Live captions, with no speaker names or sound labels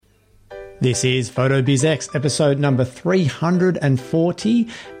This is PhotoBizX episode number 340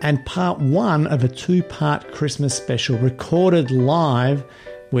 and part one of a two-part Christmas special recorded live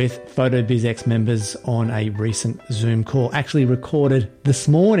with PhotoBizX members on a recent Zoom call. Actually recorded this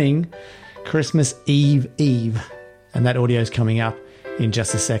morning, Christmas Eve. And that audio is coming up in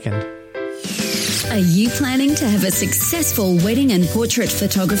just a second. Are you planning to have a successful wedding and portrait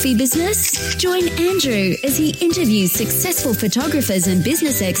photography business? Join Andrew as he interviews successful photographers and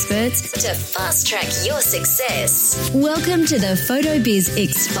business experts to fast-track your success. Welcome to the PhotoBiz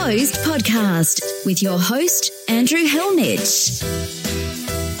Exposed podcast with your host, Andrew Hellmich.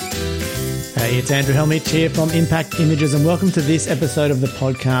 Hey, it's Andrew Hellmich here from Impact Images, and welcome to this episode of the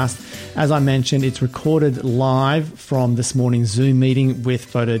podcast. As I mentioned, it's recorded live from this morning's Zoom meeting with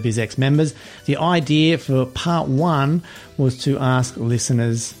PhotoBizX members. The idea for part one was to ask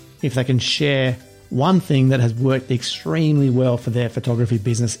listeners if they can share one thing that has worked extremely well for their photography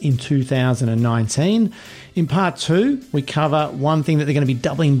business in 2019. In part two, we cover one thing that they're going to be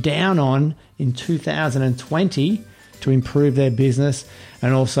doubling down on in 2020 to improve their business.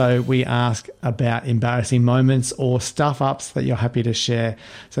 And also we ask about embarrassing moments or stuff-ups that you're happy to share.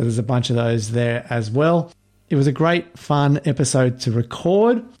 So there's a bunch of those there as well. It was a great, fun episode to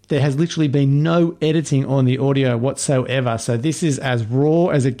record. There has literally been no editing on the audio whatsoever. So this is as raw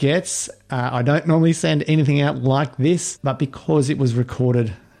as it gets. I don't normally send anything out like this, but because it was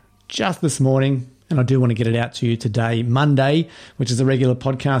recorded just this morning, and I do want to get it out to you today, Monday, which is a regular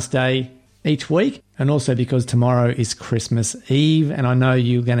podcast day each week, and also because tomorrow is Christmas Eve, and I know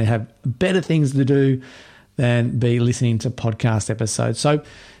you're going to have better things to do than be listening to podcast episodes. So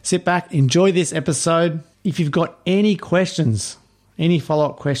sit back, enjoy this episode. If you've got any questions, any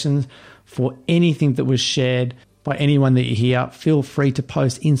follow-up questions for anything that was shared by anyone that you hear, feel free to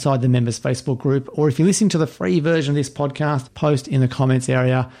post inside the members Facebook group, or if you're listening to the free version of this podcast, post in the comments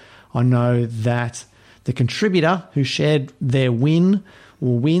area. I know that the contributor who shared their wins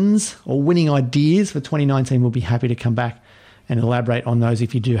or winning ideas for 2019 will be happy to come back and elaborate on those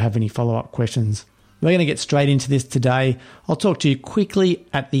if you do have any follow-up questions. We're going to get straight into this today. I'll talk to you quickly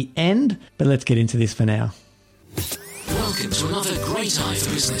at the end, but let's get into this for now. Welcome to another great eye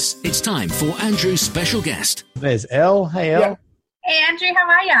for business. It's time for Andrew's special guest. There's Elle. Hey, Elle. Yeah. Hey, Andrew, how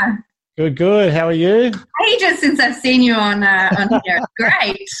are you? Good. How are you? Ages since I've seen you on here.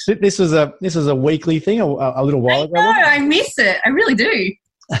 Great. This was a weekly thing a little while ago. I miss it. I really do.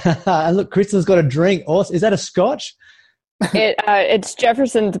 And look, Kristen's got a drink. Awesome. Is that a Scotch? It's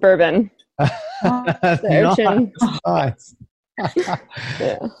Jefferson's bourbon. Nice.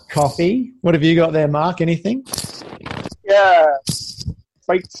 Yeah. Coffee. What have you got there, Mark? Anything? Yeah,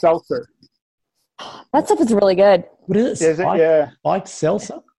 spiked seltzer. That stuff is really good. What is it? Is it? Yeah. Spiked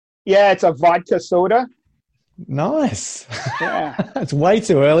seltzer? Yeah, it's a vodka soda. Nice. Yeah. It's way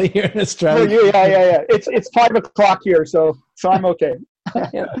too early here in Australia. Oh, yeah. It's 5 o'clock here, so I'm okay.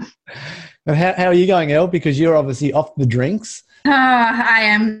 Yeah. And how are you going, Elle? Because you're obviously off the drinks. I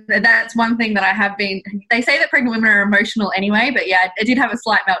am. That's one thing that I have been. They say that pregnant women are emotional anyway, but yeah, I did have a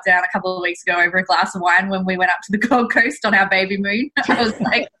slight meltdown a couple of weeks ago over a glass of wine when we went up to the Gold Coast on our baby moon. I was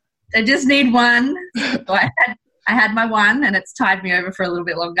like, I just need one. So I had my one, and it's tied me over for a little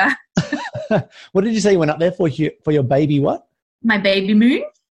bit longer. What did you say you went up there for your baby what? My baby moon.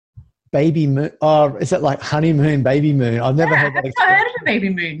 Baby moon. Oh, is it like honeymoon, baby moon? I've never heard that. I've never heard of a baby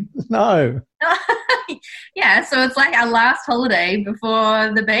moon. No. Yeah, so it's like our last holiday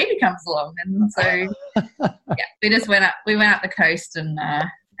before the baby comes along, and so yeah, we went up the coast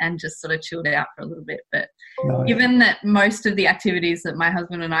and just sort of chilled out for a little bit. But nice. Given that most of the activities that my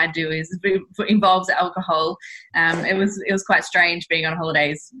husband and I do involves alcohol, it was quite strange being on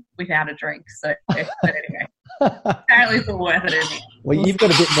holidays without a drink. So, but anyway, apparently it's all worth it, isn't it? Well, you've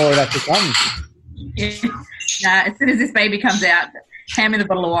got a bit more of that to come. Yeah. As soon as this baby comes out, hand me the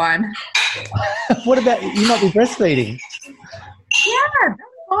bottle of wine. What about you? Might be breastfeeding. Yeah, that's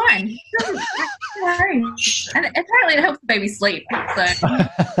fine. Don't worry. And apparently it helps the baby sleep. So.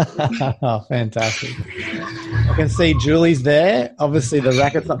 Oh, fantastic. I can see Julie's there. Obviously the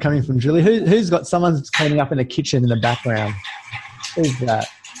racket's not coming from Julie. Who's got someone's cleaning up in the kitchen in the background? Who's that?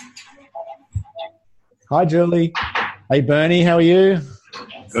 Hi, Julie. Hey, Bernie, how are you?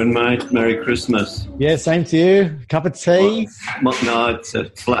 Good, mate. Merry Christmas. Yeah, same to you. Cup of tea? No, it's a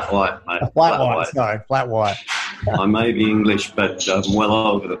flat white, mate. A flat white. Sorry, flat white. I may be English, but I'm well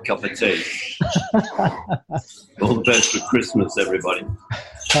over a cup of tea. All the best for Christmas, everybody.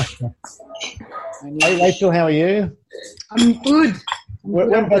 Hey, Rachel, how are you? I'm good.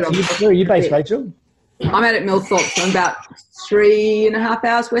 Where are you based, Rachel? I'm out at Millthorpe, so I'm about 3.5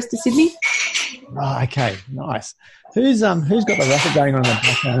 hours west of Sydney. Oh, okay, nice. Who's got the rocket going on in the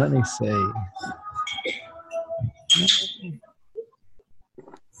background? Let me see.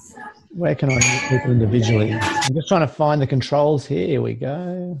 Where can I meet people individually? I'm just trying to find the controls here. Here we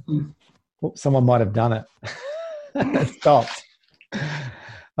go. Oh, someone might have done it. It stopped.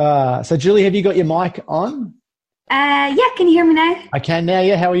 So, Julie, have you got your mic on? Yeah, can you hear me now? I can now,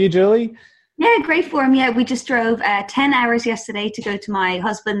 yeah. How are you, Julie? Yeah, great form. Yeah, we just drove 10 hours yesterday to go to my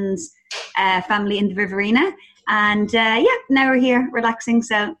husband's family in the Riverina. And now we're here relaxing,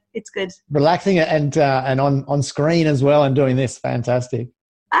 so it's good. Relaxing and on screen as well and doing this. Fantastic.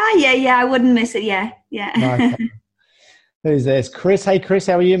 Yeah, I wouldn't miss it. Yeah. Okay. Who's this? Chris. Hey, Chris,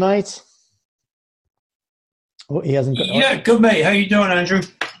 how are you, mate? Oh, he hasn't got. Yeah, good, mate. How you doing, Andrew?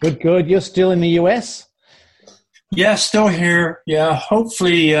 Good. You're still in the US? Yeah, still here. Yeah,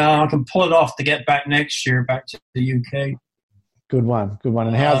 hopefully I can pull it off to get back next year, back to the UK. Good one.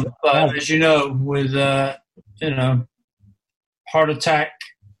 And how's it? But as you know, with heart attack,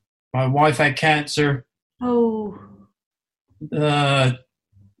 my wife had cancer. Oh.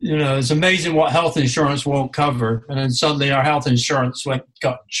 It's amazing what health insurance won't cover. And then suddenly our health insurance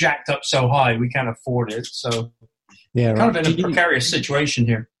got jacked up so high we can't afford it. So yeah, kind of in a precarious situation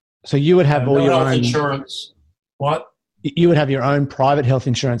here. So you would have all your health own insurance. What? You would have your own private health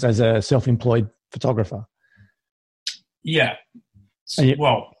insurance as a self-employed photographer. Yeah.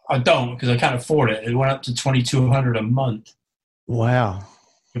 Well, I don't because I can't afford it. It went up to $2,200 a month. Wow.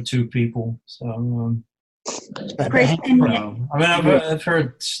 For two people. So Great. I've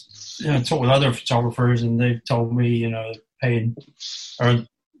heard, talk with other photographers, and they've told me, paying, or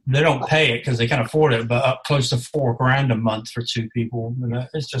they don't pay it because they can't afford it, but up close to $4,000 a month for two people. And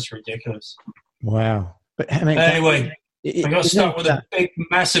it's just ridiculous. Wow. But anyway, I got stuck with a big,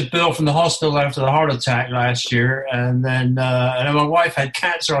 massive bill from the hospital after the heart attack last year, and then my wife had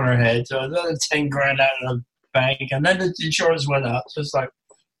cancer on her head, so another $10,000 out of the bank, and then the insurance went up. So it's like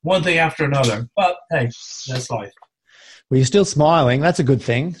one thing after another. But hey, that's life. Well, you're still smiling. That's a good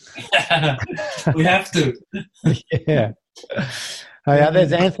thing. We have to. Yeah.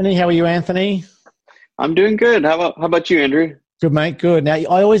 There's Anthony. How are you, Anthony? I'm doing good. How about you, Andrew? Good, mate. Good. Now,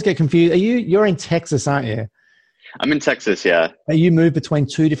 I always get confused. You're in Texas, aren't you? I'm in Texas, yeah. Are you moved between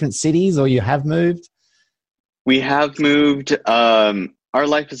two different cities, or you have moved? We have moved. Our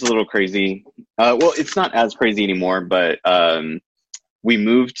life is a little crazy. Well, it's not as crazy anymore, but we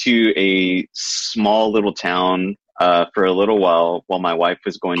moved to a small little town for a little while my wife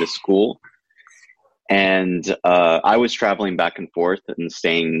was going to school. And I was traveling back and forth and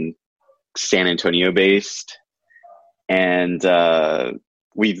staying San Antonio based. And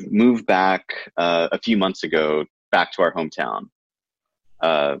we've moved back a few months ago back to our hometown.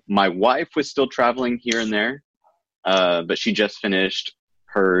 My wife was still traveling here and there, but she just finished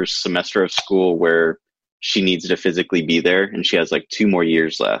her semester of school where she needs to physically be there, and she has like 2 more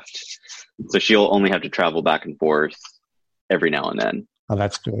years left. So she'll only have to travel back and forth every now and then. Oh,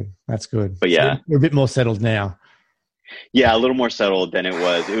 that's good. That's good. But yeah. So we're a bit more settled now. Yeah, a little more settled than it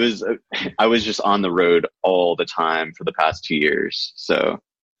was. I was just on the road all the time for the past 2 years. So.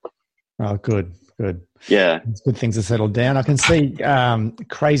 Oh, good. Yeah. It's good things are settled down. I can see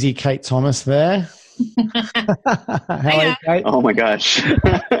crazy Kate Thomas there. How are you, Kate? Oh my gosh.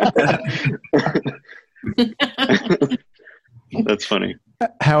 That's funny.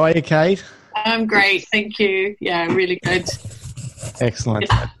 How are you, Kate? I'm great, thank you. Yeah, really good. Excellent.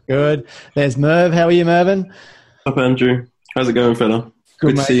 Good. There's Merv. How are you, Mervin? Up, Andrew. How's it going, fella?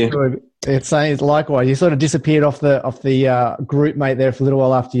 Good to see you. Good. It's likewise. You sort of disappeared off the group, mate, there for a little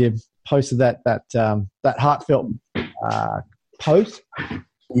while after you posted that heartfelt post.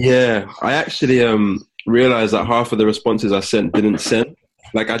 Yeah, I actually realized that half of the responses I sent didn't send.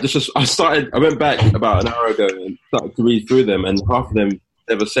 Like I went back about an hour ago and started to read through them, and half of them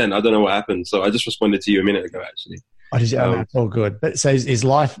never sent. I don't know what happened, so I just responded to you a minute ago, actually. Oh, did you? That's all good. But so is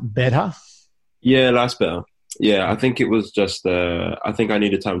life better? Yeah, life's better. Yeah, I think it was just. I think I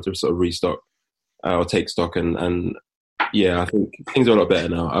needed time to sort of restock or take stock, and yeah, I think things are a lot better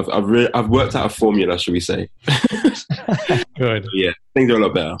now. I've worked out a formula, should we say? Good. Yeah, things are a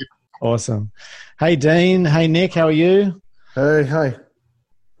lot better. Awesome. Hey, Dean. Hey, Nick. How are you? Hey.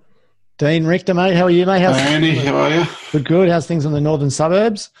 Dean Richter, mate. How are you, mate? Hey, Andy. How are you? Good. How's things in the northern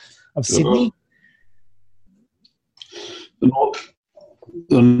suburbs of Sydney?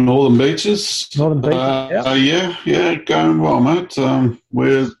 The northern beaches. Northern beaches. Yeah, going well, mate.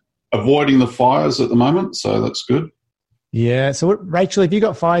 We're avoiding the fires at the moment, so that's good. Yeah. So, Rachel, have you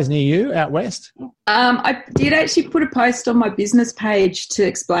got fires near you out west? I did actually put a post on my business page to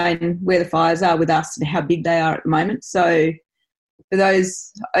explain where the fires are with us and how big they are at the moment. So, for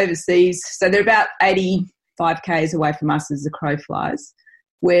those overseas, so they're about 85 5 k's away from us as the crow flies.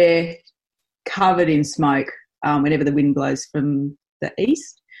 We're covered in smoke whenever the wind blows from the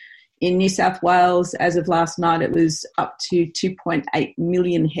east. In New South Wales, as of last night, it was up to 2.8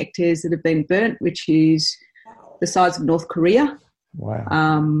 million hectares that have been burnt, which is the size of North Korea.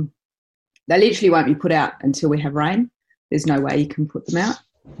 Wow. They literally won't be put out until we have rain. There's no way you can put them out.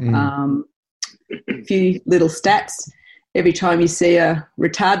 A few little stats. Every time you see a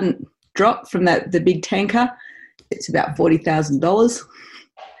retardant drop from the big tanker, it's about $40,000.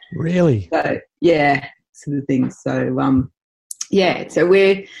 Really? So, yeah, sort of things. So, so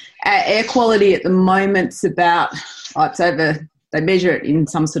we're at air quality at the moment's about, it's over, they measure it in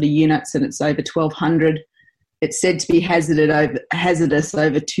some sort of units and it's over 1,200. It's said to be hazardous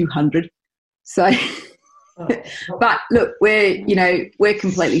over 200. So, but look, we're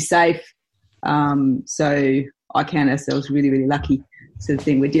completely safe. So I count ourselves really, really lucky sort of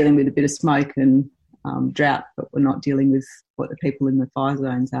thing. We're dealing with a bit of smoke and drought, but we're not dealing with what the people in the fire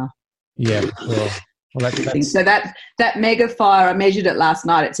zones are. Yeah, sure. Well, that's... So that mega fire, I measured it last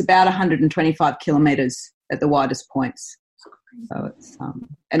night. It's about 125 kilometres at the widest points. So it's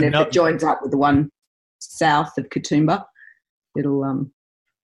and if it joins up with the one south of Katoomba, it'll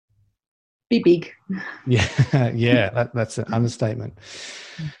be big. Yeah, that's an understatement.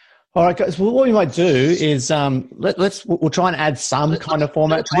 All right, guys. Well, what we might do is we'll try and add some kind of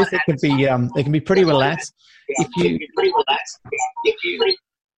format to this. It can be pretty relaxed. If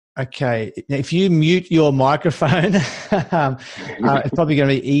you mute your microphone, it's probably going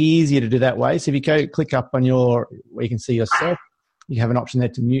to be easier to do that way. So if you click up on where you can see yourself, you have an option there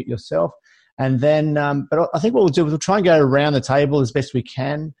to mute yourself. And then, but I think what we'll do is we'll try and go around the table as best we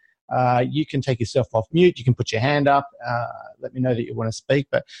can. You can take yourself off mute. You can put your hand up. Let me know that you want to speak.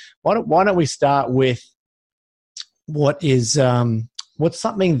 But why don't we start with what's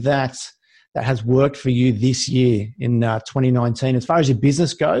something that has worked for you this year in 2019 as far as your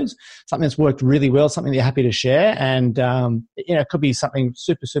business goes, something that's worked really well, something that you're happy to share. And, it could be something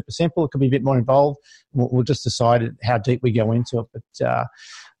super, super simple. It could be a bit more involved. We'll just decide how deep we go into it. But,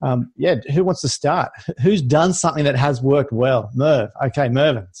 who wants to start? Who's done something that has worked well? Merv. Okay,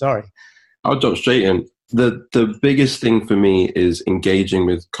 Mervyn, sorry. I'll jump straight in. The biggest thing for me is engaging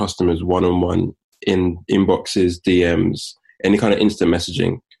with customers one-on-one in inboxes, DMs, any kind of instant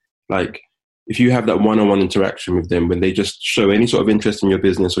messaging. Like, if you have that one-on-one interaction with them, when they just show any sort of interest in your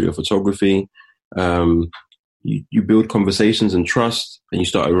business or your photography, you build conversations and trust, and you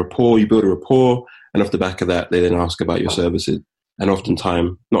build a rapport, and off the back of that, they then ask about your services. And I'd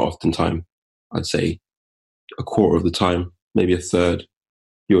say a quarter of the time, maybe a third,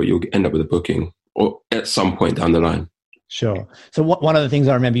 you'll end up with a booking or at some point down the line. Sure. So one of the things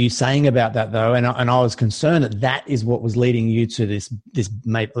I remember you saying about that, though, and I was concerned that is what was leading you to this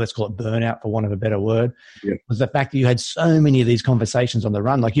let's call it burnout, for want of a better word, was the fact that you had so many of these conversations on the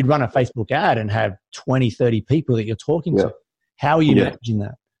run. Like, you'd run a Facebook ad and have 20, 30 people that you're talking to. How are you managing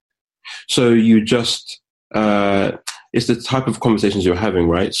that? So you just... it's the type of conversations you're having,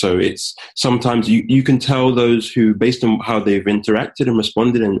 right? So it's sometimes you can tell those who, based on how they've interacted and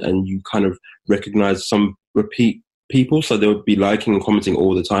responded, and you kind of recognize some repeat people, so they'll be liking and commenting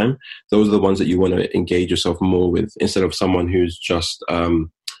all the time. Those are the ones that you want to engage yourself more with, instead of someone who's just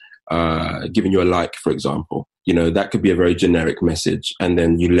giving you a like, for example. That could be a very generic message, and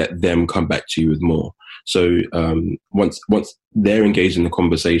then you let them come back to you with more. So once they're engaged in the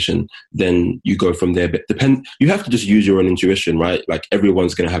conversation, then you go from there. But you have to just use your own intuition, right? Like,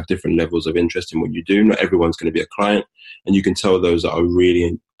 everyone's going to have different levels of interest in what you do. Not everyone's going to be a client, and you can tell those that are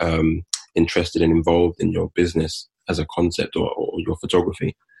really interested and involved in your business as a concept or your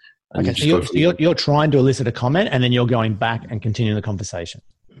photography. Okay, so you're trying to elicit a comment, and then you're going back and continuing the conversation.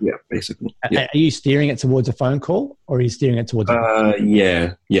 Yeah, basically. Yeah. Are you steering it towards a phone call, or are you steering it towards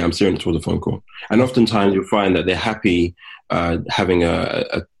Yeah, I'm steering it towards a phone call. And oftentimes you'll find that they're happy having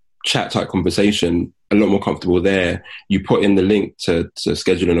a chat-type conversation, a lot more comfortable there. You put in the link to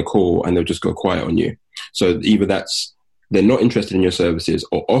schedule in a call, and they'll just go quiet on you. So either they're not interested in your services,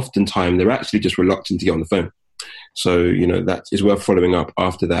 or oftentimes they're actually just reluctant to get on the phone. So, that is worth following up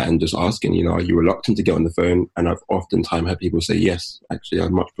after that and just asking, are you reluctant to get on the phone? And I've oftentimes had people say, yes, actually,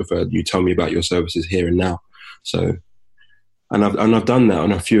 I'd much prefer you tell me about your services here and now. So, and I've done that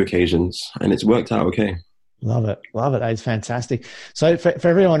on a few occasions, and it's worked out okay. Love it. It's fantastic. So for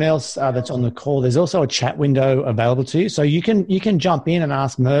everyone else that's on the call, there's also a chat window available to you. So you can jump in and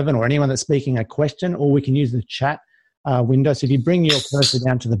ask Mervyn or anyone that's speaking a question, or we can use the chat window. So if you bring your cursor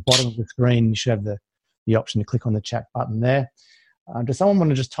down to the bottom of the screen, you should have the option to click on the chat button there. Does someone want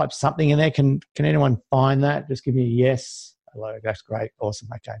to just type something in there? Can anyone find that? Just give me a yes. Hello. That's great. Awesome.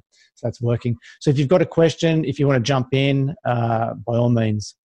 Okay. So that's working. So if you've got a question, if you want to jump in, by all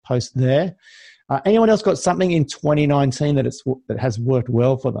means, post there. Anyone else got something in 2019 that has worked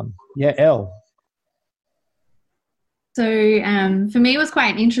well for them? Yeah, Elle. So for me, it was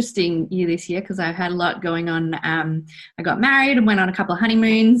quite an interesting year this year because I've had a lot going on. I got married and went on a couple of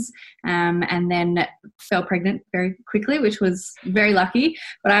honeymoons, and then fell pregnant very quickly, which was very lucky.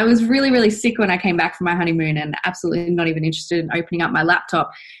 But I was really, really sick when I came back from my honeymoon and absolutely not even interested in opening up my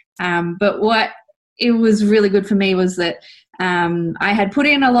laptop. But what it was really good for me was that I had put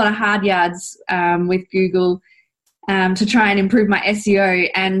in a lot of hard yards with Google to try and improve my SEO,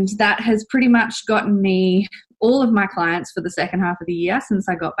 and that has pretty much gotten me all of my clients for the second half of the year since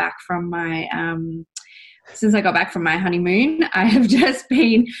I got back from my honeymoon. I have just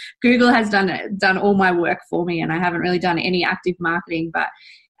been, Google has done all my work for me, and I haven't really done any active marketing. But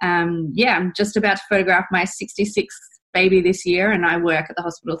I'm just about to photograph my 66th baby this year, and I work at the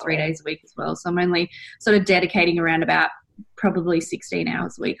hospital 3 days a week as well. So I'm only sort of dedicating around about probably 16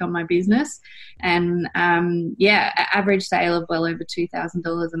 hours a week on my business, and average sale of well over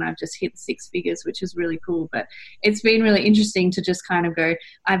 $2,000, and I've just hit 6 figures, which is really cool. But it's been really interesting to just kind of go,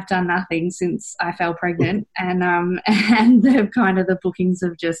 I've done nothing since I fell pregnant, and the bookings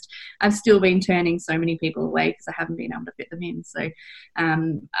have just, I've still been turning so many people away because I haven't been able to fit them in. So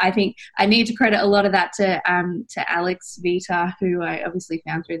I think I need to credit a lot of that to Alex Vita, who I obviously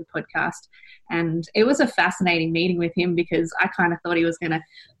found through the podcast. And it was a fascinating meeting with him because I kind of thought he was going to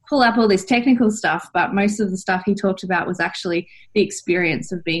pull up all this technical stuff, but most of the stuff he talked about was actually the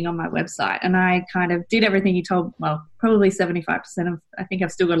experience of being on my website. And I kind of did everything he told, well, probably 75% of, I think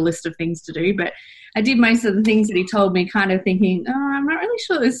I've still got a list of things to do, but I did most of the things that he told me kind of thinking, I'm not really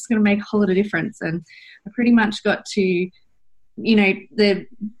sure this is going to make a whole lot of difference. And I pretty much got to, the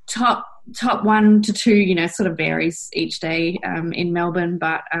top 1 to 2, sort of varies each day in Melbourne,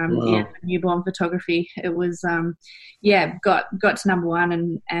 but newborn photography, it was got to number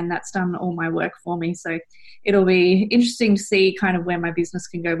 1, and that's done all my work for me. So it'll be interesting to see kind of where my business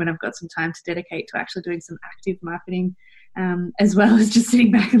can go when I've got some time to dedicate to actually doing some active marketing, as well as just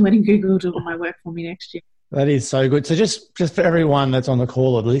sitting back and letting Google do all my work for me next year. That is so good. So just for everyone that's on the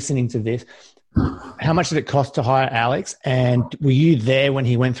call or listening to this, how much did it cost to hire Alex? And were you there when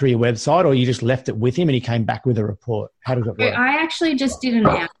he went through your website, or you just left it with him and he came back with a report? How did it work? I actually just did an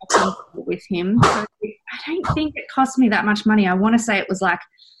hour with him. So I don't think it cost me that much money. I want to say it was like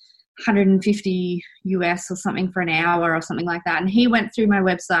 $150 US or something for an hour or something like that. And he went through my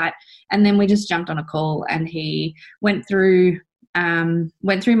website, and then we just jumped on a call, and he went through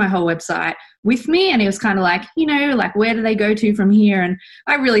my whole website with me, and he was kind of like, where do they go to from here? And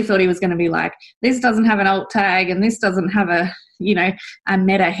I really thought he was going to be like, this doesn't have an alt tag, and this doesn't have a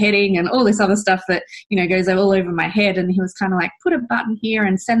meta heading, and all this other stuff that goes all over my head. And he was kind of like, put a button here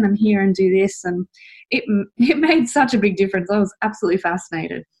and send them here and do this, and it made such a big difference. I was absolutely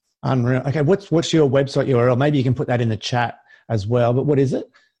fascinated. Unreal. Okay, what's your website URL? Maybe you can put that in the chat as well. But what is it?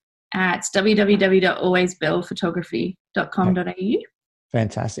 It's www.alwaysbellphotography.com.au.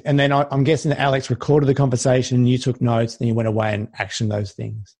 Fantastic. And then I'm guessing that Alex recorded the conversation and you took notes, then you went away and actioned those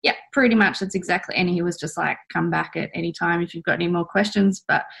things. Yeah, pretty much. That's exactly. And he was just like, come back at any time if you've got any more questions.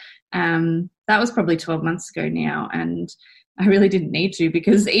 But that was probably 12 months ago now. And I really didn't need to,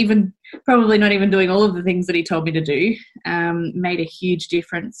 because even probably not even doing all of the things that he told me to do made a huge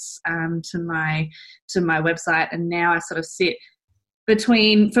difference to my website. And now I sort of sit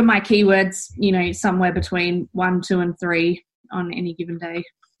between, for my keywords, somewhere between 1, 2, and 3 on any given day.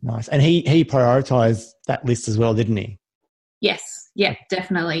 Nice. And he prioritized that list as well, didn't he? Yes. Yeah,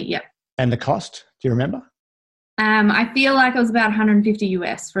 definitely. Yep. And the cost, do you remember? I feel like it was about $150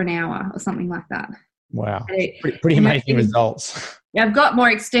 US for an hour or something like that. Wow. Pretty amazing results. Yeah, I've got more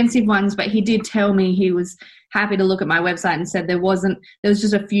extensive ones, but he did tell me he was happy to look at my website and said there was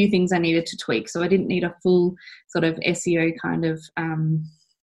just a few things I needed to tweak. So I didn't need a full sort of SEO kind of,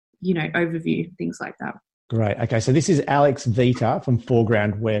 overview, things like that. Great. Okay. So this is Alex Vita from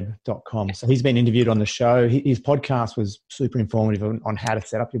foregroundweb.com. So he's been interviewed on the show. His podcast was super informative on how to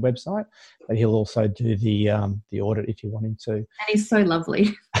set up your website, but he'll also do the audit if you want him to. And he's so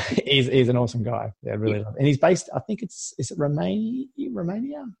lovely. He's an awesome guy. Yeah, really love it. And he's based, I think is it Romania?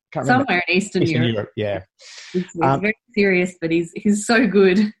 Can't remember. Somewhere in Eastern Europe. Yeah. He's very serious, but he's so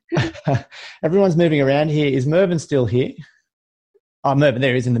good. Everyone's moving around here. Is Mervyn still here? Oh, Mervyn,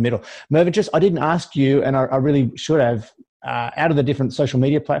 there he is in the middle. Mervyn, I didn't ask you, and I really should have, out of the different social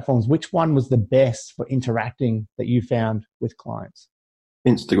media platforms, which one was the best for interacting that you found with clients?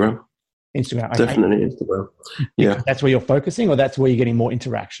 Instagram. Okay. Definitely Instagram. Yeah. That's where you're focusing, or that's where you're getting more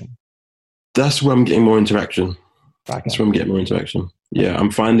interaction? That's where I'm getting more interaction. That's where I'm getting more interaction. Yeah,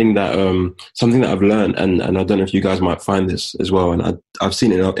 I'm finding that something that I've learned, and I don't know if you guys might find this as well, and I've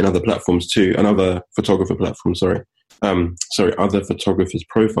seen it in other platforms too, and other photographer platforms, other photographers'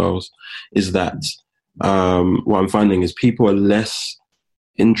 profiles, is that what I'm finding is people are less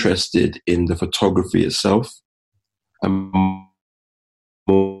interested in the photography itself and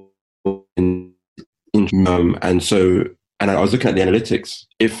more and I was looking at the analytics.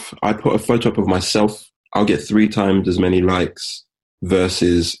 If I put a photo up of myself, I'll get 3 times as many likes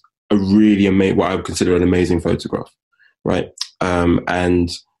versus a really what I would consider an amazing photograph, right?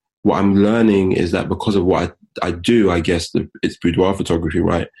 And what I'm learning is that because of what I do, I guess it's boudoir photography,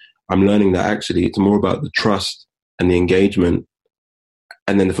 right? I'm learning that actually it's more about the trust and the engagement,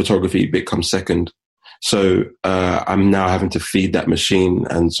 and then the photography bit comes second. So I'm now having to feed that machine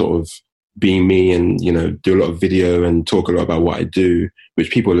and sort of be me and, do a lot of video and talk a lot about what I do,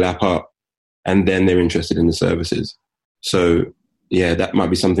 which people lap up, and then they're interested in the services. So yeah, that might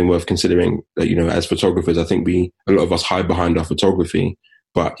be something worth considering. That, as photographers, I think a lot of us hide behind our photography,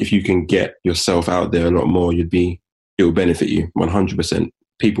 but if you can get yourself out there a lot more, it will benefit you 100%.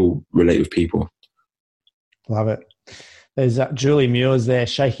 People relate with people. Love it. There's Julie Muir's there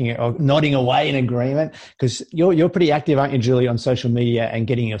shaking it or nodding away in agreement, because you're pretty active, aren't you, Julie, on social media and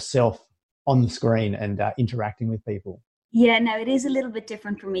getting yourself on the screen and interacting with people? Yeah, no, it is a little bit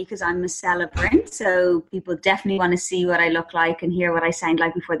different for me because I'm a celebrant. So people definitely want to see what I look like and hear what I sound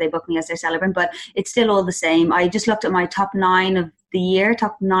like before they book me as their celebrant. But it's still all the same. I just looked at my top 9 of the year,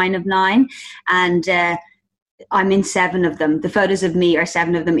 top 9 of 9. And I'm in 7 of them. The photos of me are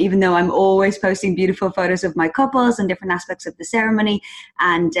 7 of them, even though I'm always posting beautiful photos of my couples and different aspects of the ceremony.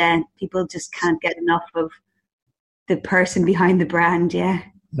 And people just can't get enough of the person behind the brand. Yeah.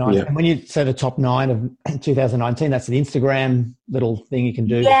 Nice. Yeah. And when you say the top 9 of 2019, that's the Instagram little thing you can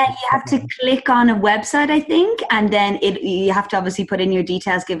do. Yeah, you have to click on a website, I think, and then you have to obviously put in your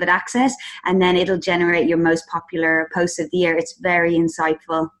details, give it access, and then it'll generate your most popular posts of the year. It's very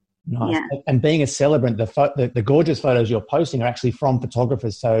insightful. Nice. Yeah. And being a celebrant, the gorgeous photos you're posting are actually from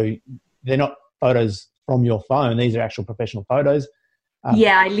photographers, so they're not photos from your phone. These are actual professional photos.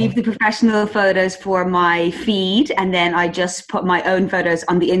 Yeah, I leave the professional photos for my feed, and then I just put my own photos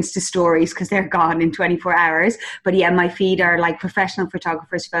on the Insta stories because they're gone in 24 hours. But yeah, my feed are like professional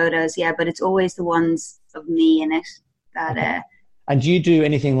photographers' photos. Yeah, but it's always the ones of me in it that. And do you do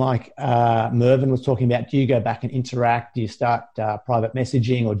anything like Mervyn was talking about? Do you go back and interact? Do you start private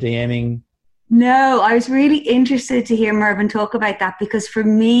messaging or DMing? No, I was really interested to hear Mervyn talk about that, because for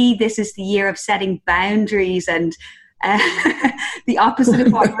me, this is the year of setting boundaries and the opposite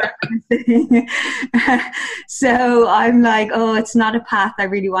of what we're referencing. So I'm like, it's not a path I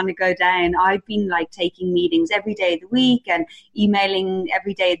really want to go down. I've been like taking meetings every day of the week and emailing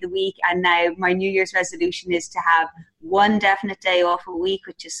every day of the week. And now my New Year's resolution is to have one definite day off a week,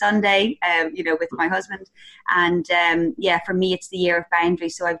 which is Sunday, with my husband. And for me, it's the year of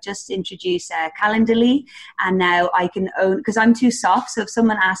boundaries. So I've just introduced Calendly, and now I can own, because I'm too soft. So if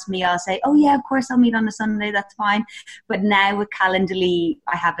someone asks me, I'll say, oh yeah, of course I'll meet on a Sunday. That's fine. But now with Calendly,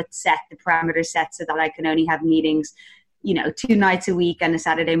 I have it set, the parameters set, so that I can only have meetings 2 nights a week and a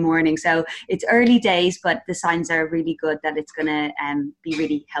Saturday morning. So it's early days, but the signs are really good that it's going to be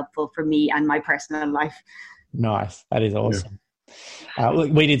really helpful for me and my personal life. Nice. That is awesome. Yeah.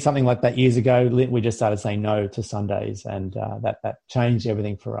 We did something like that years ago. We just started saying no to Sundays, and that changed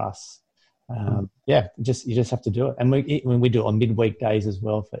everything for us. You just have to do it. And we do it on midweek days as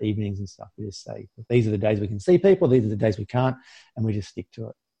well for evenings and stuff. We just say, these are the days we can see people, these are the days we can't, and we just stick to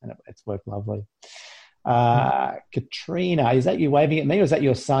it. And it's worked lovely. Katrina, is that you waving at me, or is that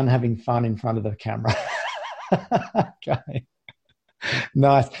your son having fun in front of the camera? Okay.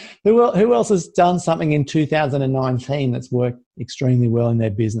 Nice. Who else has done something in 2019 that's worked extremely well in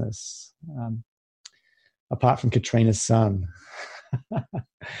their business, apart from Katrina's son?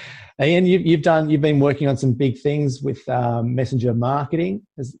 Ian, you've been working on some big things with messenger marketing,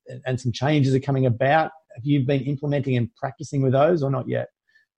 and some changes are coming about. Have you been implementing and practicing with those, or not yet?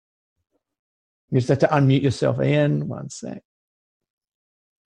 You just have to unmute yourself, Ian. One sec.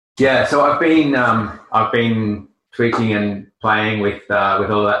 Yeah, so I've been tweaking and playing with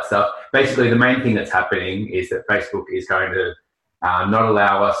all that stuff. Basically, the main thing that's happening is that Facebook is going to not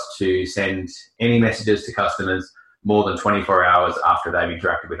allow us to send any messages to customers more than 24 hours after they've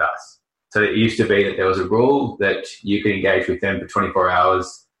interacted with us. So it used to be that there was a rule that you could engage with them for 24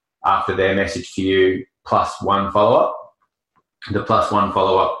 hours after their message to you, plus 1 follow-up. The plus 1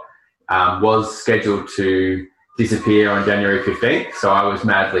 follow-up was scheduled to disappear on January 15th. So I was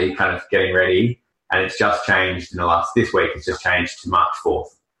madly kind of getting ready, and it's just changed this week, it's just changed to March 4th.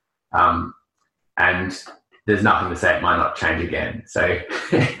 And there's nothing to say it might not change again. So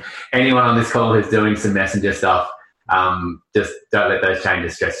anyone on this call who's doing some Messenger stuff, just don't let those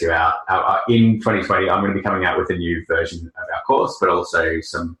changes stress you out. In 2020, I'm going to be coming out with a new version of our course, but also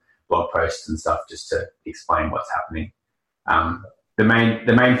some blog posts and stuff just to explain what's happening. The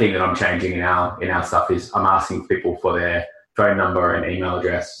main thing that I'm changing in our stuff is I'm asking people for their phone number and email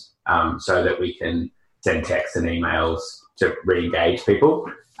address, so that we can send texts and emails to re-engage people,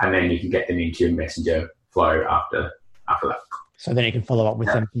 and then you can get them into your Messenger flow after that. So then you can follow up with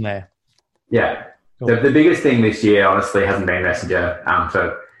them from there. Yeah. Cool. The biggest thing this year, honestly, hasn't been Messenger.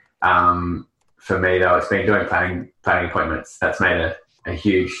 For me, though, it's been doing planning appointments. That's made a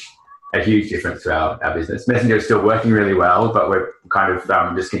huge difference to our business. Messenger is still working really well, but we're kind of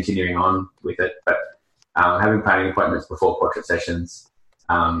just continuing on with it. But having planning appointments before portrait sessions,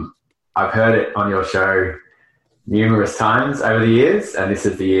 I've heard it on your show numerous times over the years, and this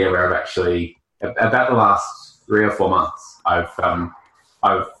is the year where I've actually, about the last 3 or 4 months,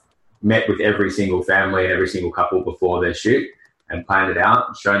 I've met with every single family and every single couple before their shoot and planned it out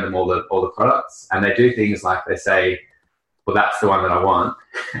and shown them all the products. And they do things like they say, well, that's the one that I want.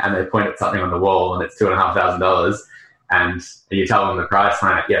 And they point at something on the wall and it's $2,500. And you tell them the price,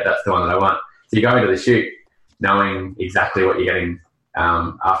 and like, yeah, that's the one that I want. So you go into the shoot knowing exactly what you're getting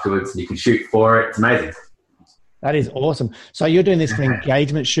afterwards, and you can shoot for it. It's amazing. That is awesome. So you're doing this for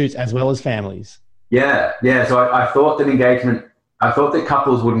engagement shoots as well as families? Yeah. So I thought that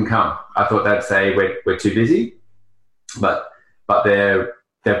couples wouldn't come. I thought they'd say we're too busy, but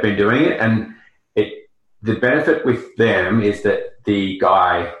they've been doing it, and the benefit with them is that the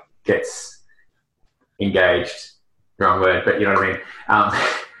guy gets engaged. Wrong word, but you know what I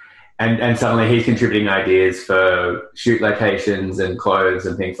mean. And suddenly he's contributing ideas for shoot locations and clothes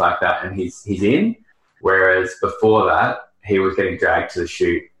and things like that, and he's in. Whereas before that, he was getting dragged to the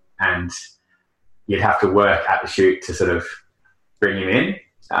shoot, and you'd have to work at the shoot to sort of bring him in.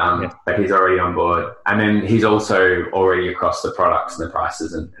 But he's already on board, and then he's also already across the products and the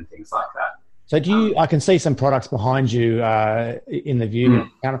prices and things like that. So I can see some products behind you in the view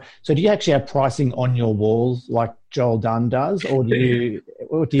counter. So do you actually have pricing on your walls like Joel Dunn does, or do you?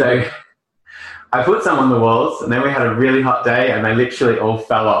 I put some on the walls, and then we had a really hot day, and they literally all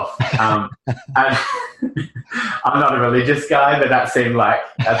fell off. And I'm not a religious guy, but that seemed like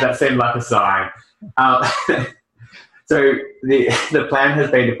a sign. So the plan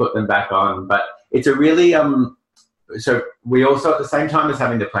has been to put them back on, but it's a really so we also, at the same time as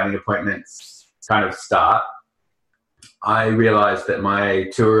having the planning appointments kind of start, I realized that my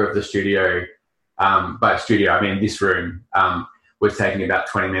tour of the studio, by studio I mean this room, was taking about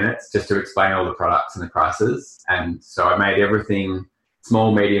 20 minutes just to explain all the products and the prices. And so I made everything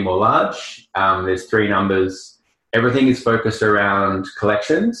small, medium or large. There's 3 numbers. Everything is focused around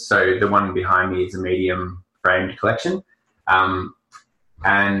collections. So the one behind me is a medium framed collection.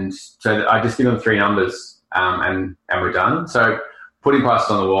 And so I just give them 3 numbers and we're done. So putting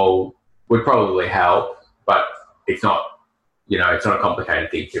prices on the wall would probably help, but it's not a complicated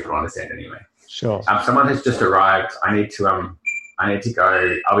thing for people to understand anyway. Sure. Someone has just arrived. I need to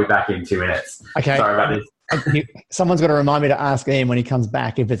go. I'll be back in 2 minutes. Okay. Sorry about this. Someone's got to remind me to ask Ian when he comes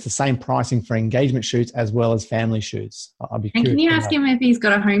back if it's the same pricing for engagement shoots as well as family shoots. I'll be curious. And can you ask him if he's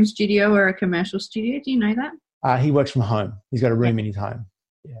got a home studio or a commercial studio? Do you know that? He works from home. He's got a room in his home.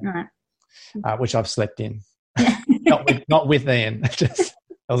 Yeah. All right. Which I've slept in. not with Ian. Just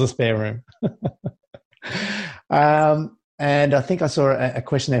that was a spare room. And I think I saw a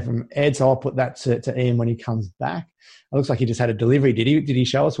question there from Ed, so I'll put that to Ian when he comes back. It looks like he just had a delivery. Did he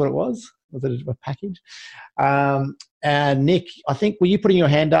show us what it was? Was it a package? And Nick, I think, were you putting your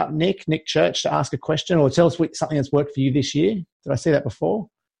hand up, Nick Church, to ask a question or tell us something that's worked for you this year? Did I see that before?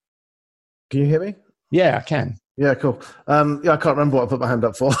 Can you hear me? Yeah, I can. Yeah, cool. I can't remember what I put my hand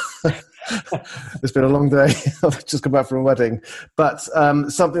up for. It's been a long day. I've just come back from a wedding. But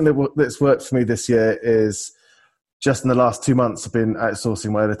something that's worked for me this year is just in the last 2 months, I've been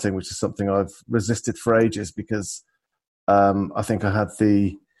outsourcing my editing, which is something I've resisted for ages because I think I had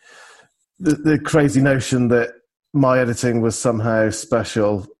the crazy notion that my editing was somehow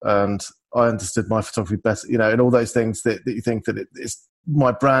special and I understood my photography better, and all those things that you think that it's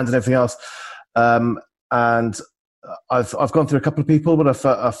my brand and everything else. And I've gone through a couple of people, but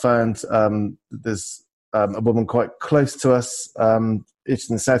I found there's a woman quite close to us, it's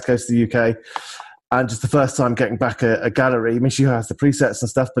in the south coast of the UK, and just the first time getting back a gallery. I mean, she has the presets and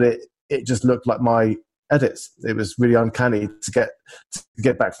stuff, but it just looked like my edits. It was really uncanny to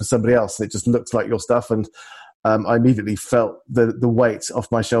get back from somebody else, and it just looked like your stuff. And I immediately felt the weight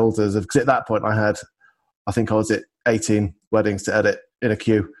off my shoulders because at that point I think I was at 18 weddings to edit in a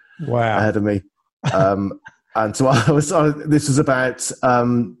queue ahead of me. And so this was about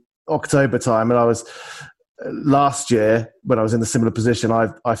October time, and I was last year when I was in a similar position.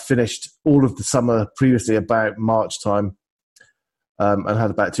 I finished all of the summer previously about March time, and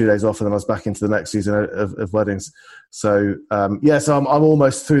had about 2 days off, and then I was back into the next season of weddings. So so I'm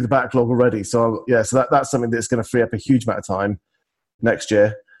almost through the backlog already. So that's something that's going to free up a huge amount of time next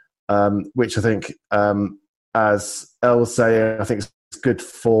year, which I think, as Elle was saying, I think it's good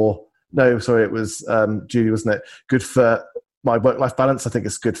for. No, sorry, it was Judy, wasn't it? Good for my work-life balance. I think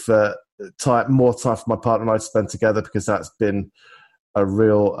it's good for more time for my partner and I to spend together, because that's been a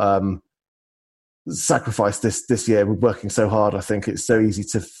real sacrifice this year. We're working so hard. I think it's so easy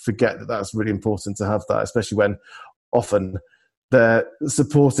to forget that that's really important to have that, especially when often they're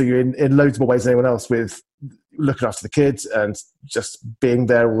supporting you in loads more ways than anyone else, with looking after the kids and just being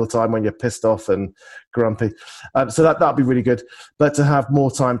there all the time when you're pissed off and grumpy. So that'd be really good. But to have more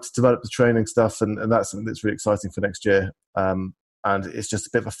time to develop the training stuff, and that's something that's really exciting for next year. And it's just a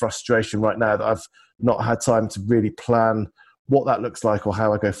bit of a frustration right now that I've not had time to really plan what that looks like or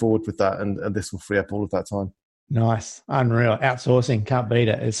how I go forward with that. And this will free up all of that time. Nice. Unreal. Outsourcing. Can't beat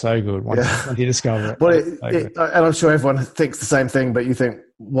it. It's so good once you discover it. Well, and I'm sure everyone thinks the same thing, but you think,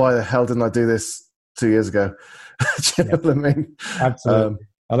 why the hell didn't I do this 2 years ago? Do you know what I mean? Absolutely.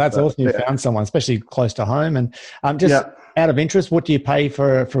 That's awesome. You found someone, especially close to home. And out of interest, what do you pay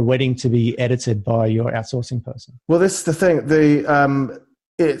for a wedding to be edited by your outsourcing person? Well, this is the thing.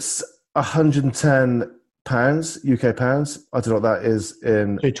 It's £110 UK pounds. I don't know what that is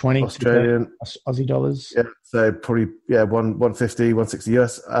in 220 Australian Aussie dollars. Yeah, so probably 150, 160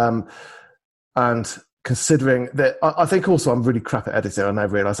 US. And considering that, I think also I'm really crap at editing. I now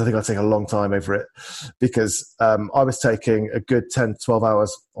realise I think I take a long time over it, because I was taking a good 10, 12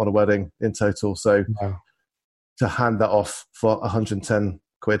 hours on a wedding in total. So to hand that off for 110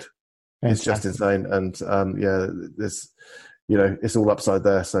 quid is just insane. And it's all upside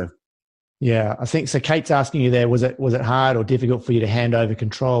there. So. Yeah, I think so. Kate's asking you there, was it hard or difficult for you to hand over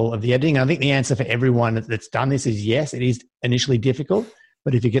control of the editing? And I think the answer for everyone that's done this is yes, it is initially difficult,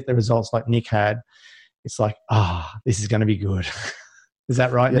 but if you get the results like Nick had, it's like, this is going to be good. Is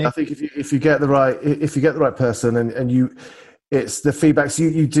that right, Nick? I think if you get the right person and it's the feedbacks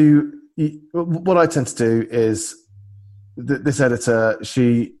you do. What I tend to do is this editor,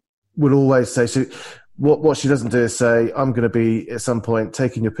 she would always say What she doesn't do is say, I'm going to be at some point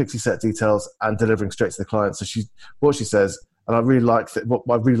taking your Pixie set details and delivering straight to the client. So what she says, and I really liked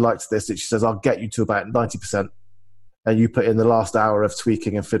this, is she says, I'll get you to about 90%, and you put in the last hour of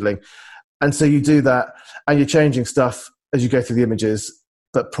tweaking and fiddling. And so you do that, and you're changing stuff as you go through the images,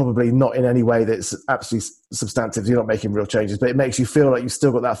 but probably not in any way that's absolutely substantive. You're not making real changes, but it makes you feel like you've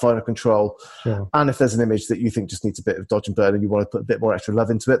still got that final control. Sure. And if there's an image that you think just needs a bit of dodge and burn and you want to put a bit more extra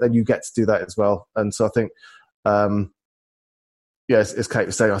love into it, then you get to do that as well. And so I think, as Kate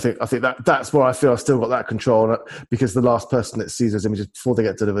was saying, I think that's where I feel I've still got that control, because the last person that sees those images before they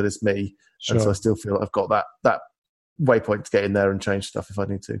get delivered is me. Sure. And so I still feel I've got that waypoint to get in there and change stuff if I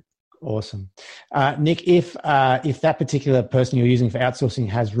need to. Awesome. Nick, if that particular person you're using for outsourcing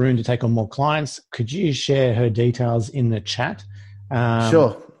has room to take on more clients, could you share her details in the chat?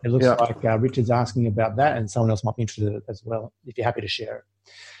 Sure. It looks like Richard's asking about that, and someone else might be interested as well, if you're happy to share it.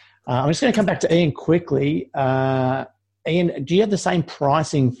 I'm just going to come back to Ian quickly. Ian, do you have the same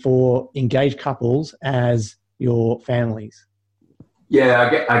pricing for engaged couples as your families?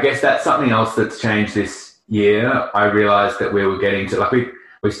 Yeah, I guess that's something else that's changed this year. I realised that we were getting to,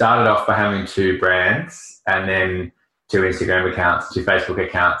 we started off by having 2 brands, and then 2 Instagram accounts, 2 Facebook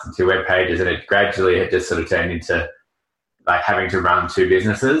accounts, and 2 web pages, and it gradually had just sort of turned into having to run 2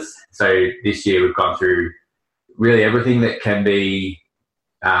 businesses. So this year we've gone through really everything that can be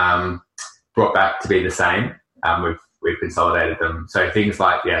brought back to be the same. We've consolidated them. So things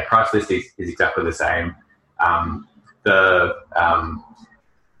like, price list is exactly the same.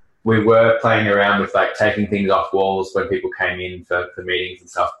 We were playing around with taking things off walls when people came in for meetings and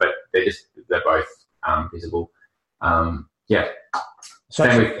stuff, but they're both visible.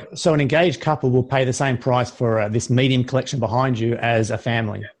 So an engaged couple will pay the same price for this medium collection behind you as a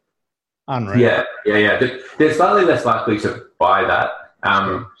family. Unreal. Yeah. They're slightly less likely to buy that.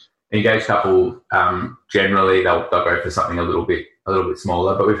 Engaged couple, generally they'll go for something a little bit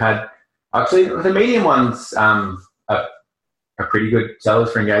smaller, but we've had actually the medium ones are pretty good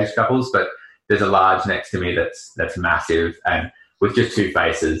sellers for engaged couples, but there's a large next to me that's massive, and with just 2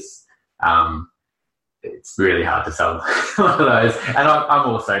 faces, it's really hard to sell one of those. And I'm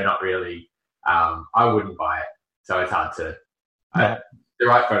also not really, I wouldn't buy it, so it's hard to. the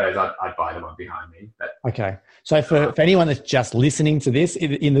right photos, I'd buy the one behind me. But, okay. So for anyone that's just listening to this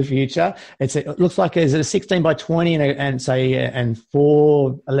in the future, it looks like is it a 16 by 20 and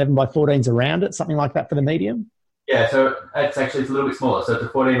 4 11 by 14s around it, something like that for the medium? Yeah, so it's a little bit smaller. So it's a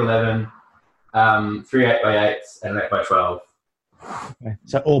 1411, 3 8x8s and an 8x12. Okay.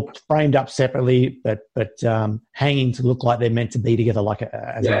 So all framed up separately, but hanging to look like they're meant to be together, like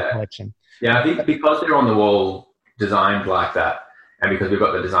as a collection. Yeah, I think because they're on the wall designed like that, and because we've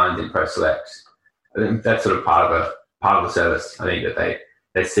got the designs in Pro Select, I think that's sort of part of the service. I think that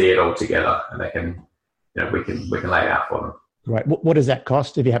they see it all together, and they can, we can lay it out for them. Right. What does that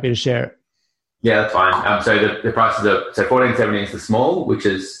cost? If you're happy to share it. Yeah, that's fine. So the prices are 1470 is the small, which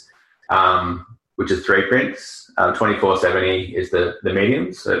is 3 prints. 2470 is the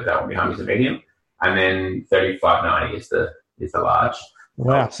medium, so that one behind me is the medium, and then 3590 is the large.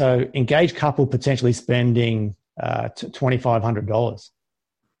 Wow! So engaged couple potentially spending $2,500.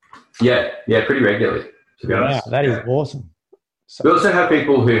 Yeah, pretty regularly, to be honest. Wow, that is awesome. So, we also have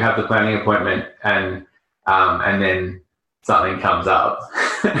people who have the planning appointment and then something comes up,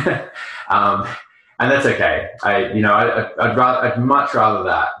 and that's okay. I'd much rather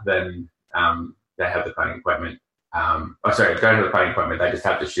that than they have the planning appointment. Don't have the planning appointment. They just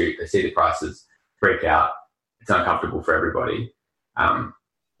have to shoot. They see the prices, freak out. It's uncomfortable for everybody. And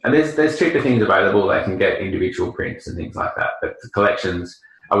there's cheaper things available. They can get individual prints and things like that. But the collections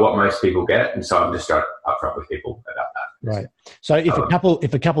are what most people get, and so I'm just upfront with people about that. Right. So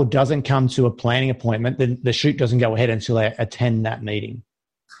if a couple doesn't come to a planning appointment, then the shoot doesn't go ahead until they attend that meeting.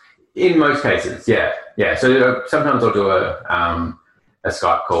 In most cases, yeah. So sometimes I'll do a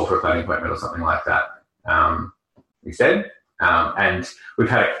Skype call for a planning appointment or something like that. Instead, and we've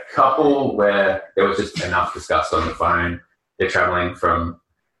had a couple where there was just enough discussed on the phone. They're travelling from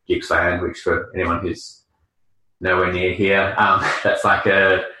Gippsland, which for anyone who's nowhere near here, that's like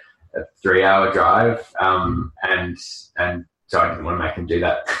a 3-hour drive, and so I didn't want to make them do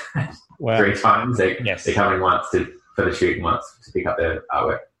that 3 times. They're coming once for the shoot and once to pick up their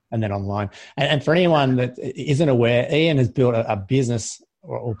artwork. And then online. And for anyone that isn't aware, Ian has built a business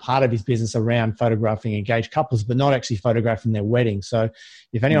or part of his business around photographing engaged couples, but not actually photographing their wedding. So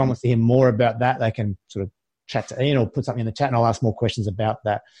if anyone wants to hear more about that, they can sort of chat to Ian or put something in the chat, and I'll ask more questions about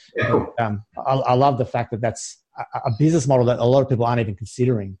that. Yeah, cool. I love the fact that that's a business model that a lot of people aren't even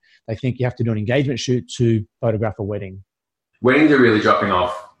considering. They think you have to do an engagement shoot to photograph a wedding. Weddings are really dropping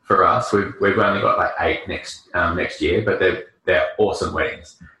off for us. We've only got like 8 next year, but they're awesome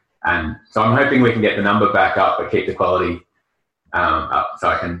weddings. And so I'm hoping we can get the number back up, but keep the quality up so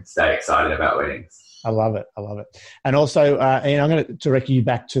I can stay excited about weddings. I love it. And also, Ian, I'm going to direct you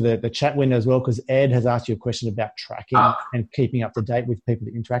back to the chat window as well, because Ed has asked you a question about tracking and keeping up to date with people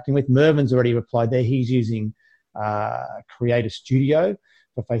that you're interacting with. Mervin's already replied there. He's using Creator Studio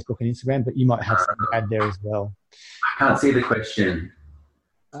for Facebook and Instagram, but you might have something to add there as well. I can't see the question.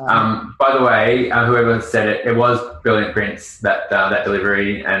 By the way, whoever said it, it was brilliant prints, that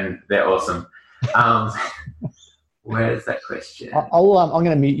delivery, and they're awesome. Where's that question? I'm going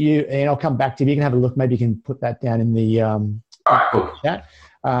to mute you, and I'll come back to you. You can have a look. Maybe you can put that down in the all right, cool. chat.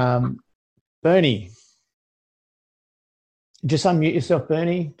 Bernie, just unmute yourself,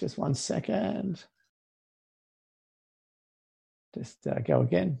 Bernie. Just 1 second. Just go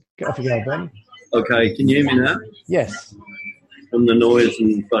again. Off you go, Bernie. Okay, can you hear me now? Yes. From the noise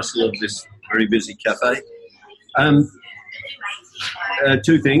and bustle of this very busy cafe. 2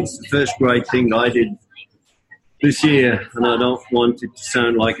 things. The first great thing I did this year, and I don't want it to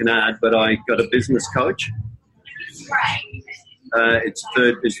sound like an ad, but I got a business coach. It's the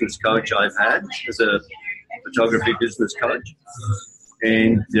 3rd business coach I've had as a photography business coach,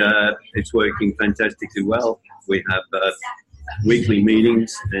 and it's working fantastically well. We have weekly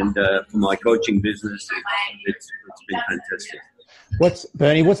meetings, and for my coaching business, it's been fantastic. What's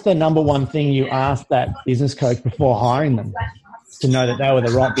the number one thing you asked that business coach before hiring them to know that they were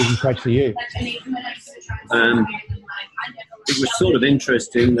the right business coach for you? It was sort of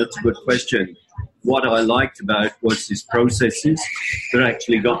interesting. That's a good question. What I liked about was his processes that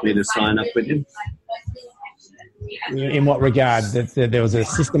actually got me to sign up with him. In what regard? That there was a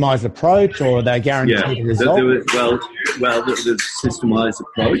systemized approach, or they guaranteed a result? There was a systemized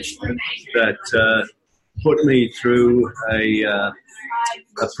approach that put me through a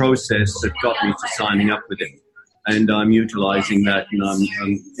process that got me to signing up with him. And I'm utilising that, and I'm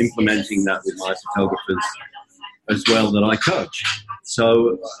implementing that with my photographers as well that I coach.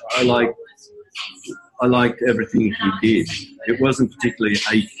 So I liked everything he did. It wasn't particularly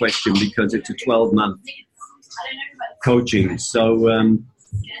a question because it's a 12-month coaching. So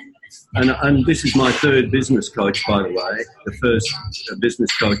and this is my third business coach, by the way. The first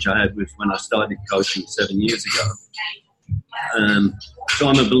business coach I had was when I started coaching 7 years ago. So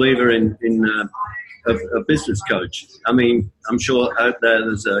I'm a believer in a business coach. I mean, I'm sure out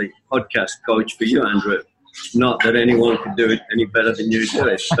there's a podcast coach for you, Andrew. Not that anyone could do it any better than you do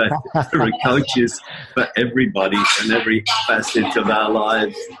it, but there are coaches for everybody and every facet of our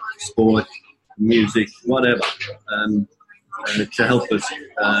lives, sport, music, whatever, to help us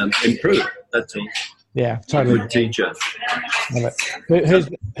improve. That's all. Yeah, totally. Good teacher. Love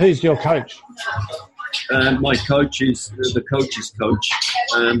it. Who's your coach? My coach is the coach's coach.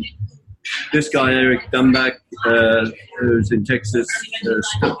 This guy, Eric Dumbach, who's in Texas,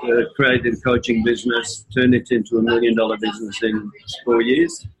 created a coaching business, turned it into $1 million business in 4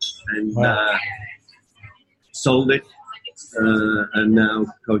 years, and sold it, and now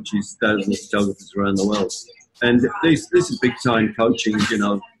coaches thousands of photographers around the world. And this is big time coaching. You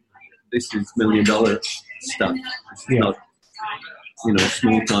know, this is $1 million stuff. It's not,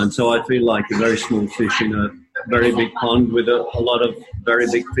 small time. So I feel like a very small fish in a very big pond with a lot of very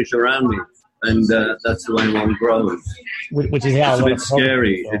big fish around me, and that's the way one grows. Which is how it's a bit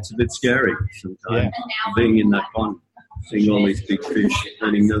scary. It's a bit scary sometimes being in that pond, seeing all these big fish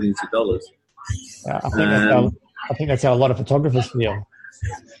earning millions of dollars. I think that's how a lot of photographers feel.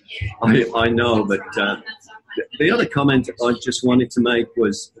 I know, but the other comment I just wanted to make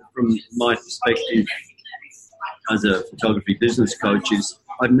was, from my perspective as a photography business coach, is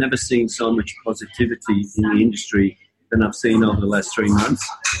I've never seen so much positivity in the industry than I've seen over the last 3 months.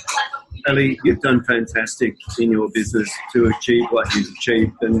 Ellie, you've done fantastic in your business to achieve what you've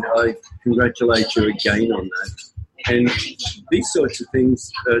achieved, and I congratulate you again on that. And these sorts of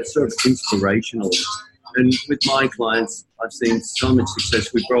things are sort of inspirational. And with my clients, I've seen so much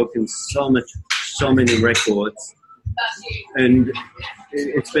success. We've broken so many records, and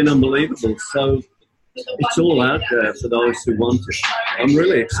it's been unbelievable. So it's all out there for those who want it. I'm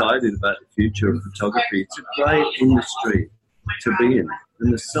really excited about the future of photography. It's a great industry to be in,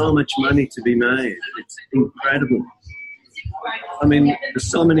 and there's so much money to be made. It's incredible. I mean, there's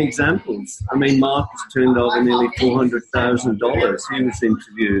so many examples. I mean, Mark has turned over nearly $400,000. He was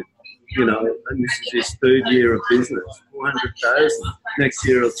interviewed, and this is his third year of business. $400,000. Next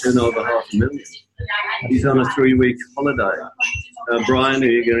year he'll turn over $500,000. He's on a 3-week holiday. Brian, who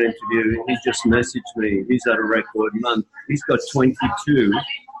you're going to interview, he just messaged me. He's had a record month. He's got 22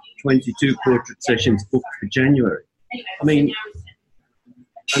 portrait sessions booked for January. I mean,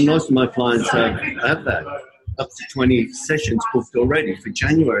 and most of my clients have that, up to 20 sessions booked already for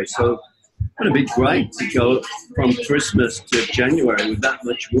January. So it'd be great to go from Christmas to January with that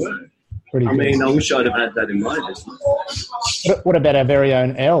much work. I mean, I wish I'd have had that in my business. What about our very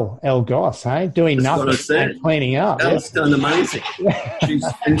own Elle Goss, hey? Doing nothing and cleaning up. Elle's done amazing. She's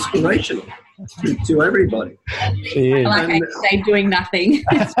inspirational to everybody. She is. I like how you say doing nothing.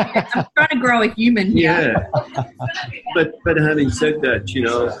 I'm trying to grow a human here. Yeah. But having said that,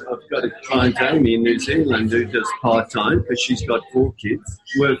 I've got a client Amy in New Zealand who does part-time because she's got 4 kids,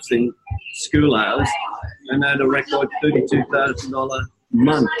 works in school hours, and had a record $32,000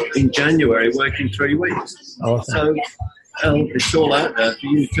 month in January, working 3 weeks. Awesome. So it's all out there for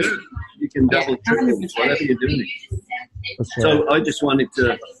you too. You can double, triple, whatever you're doing. So I just wanted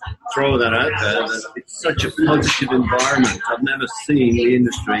to throw that out there, that it's such a positive environment. I've never seen the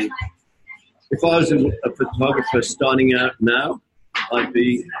industry. If I was a photographer starting out now, I'd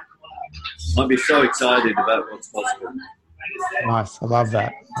be so excited about what's possible. Nice. I love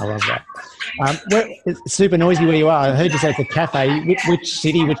that. It's super noisy where you are. I heard you say it's a cafe. Which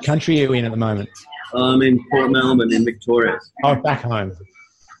city, which country are you in at the moment? I'm in Port Melbourne in Victoria. Oh, back home.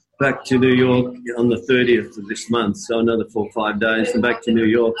 Back to New York on the 30th of this month, so another 4 or 5 days, and back to New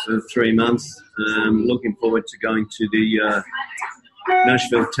York for 3 months. Looking forward to going to the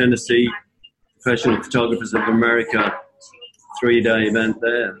Nashville, Tennessee Professional Photographers of America 3-day event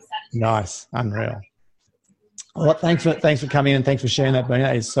there. Nice. Unreal. Well, thanks for coming in and thanks for sharing that, Bernie.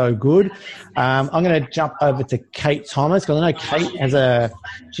 That is so good. I'm going to jump over to Kate Thomas because I know Kate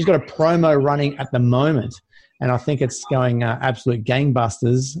she's got a promo running at the moment, and I think it's going absolute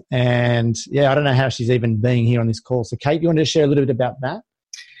gangbusters. And I don't know how she's even being here on this call. So, Kate, you want to share a little bit about that?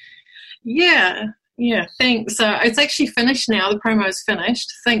 Yeah, thanks. It's actually finished now. The promo is finished.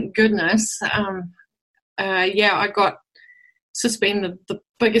 Thank goodness. I got. It's just been the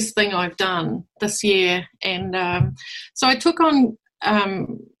biggest thing I've done this year. And so I took on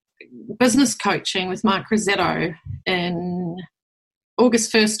business coaching with Mark Rossetto in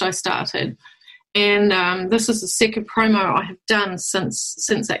August 1st I started. And this is the second promo I have done since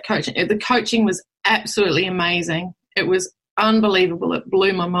that coaching. The coaching was absolutely amazing. It was unbelievable. It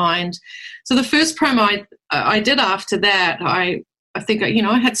blew my mind. So the first promo I did after that, I think,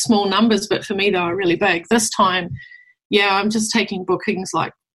 I had small numbers, but for me they were really big. This time, I'm just taking bookings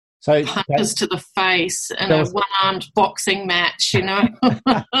like punches to the face in a one-armed boxing match,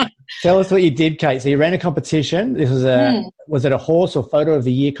 Tell us what you did, Kate. So you ran a competition. This was was it a horse or photo of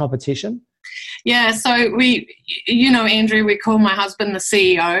the year competition? Yeah, so we, Andrew, we call my husband the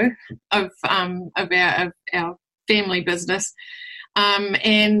CEO of our family business,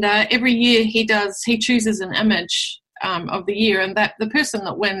 and every year he chooses an image of the year, and that the person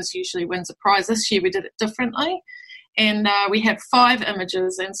that wins usually wins a prize. This year we did it differently, and we had 5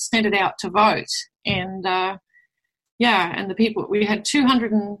 images and sent it out to vote, and and the people, we had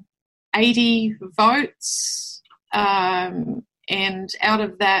 280 votes. And out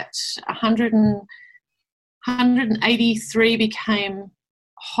of that, 183 became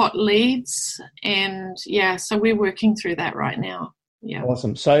hot leads. And, so we're working through that right now. Yeah.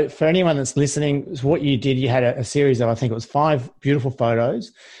 Awesome. So for anyone that's listening, what you did, you had a series of, I think it was 5 beautiful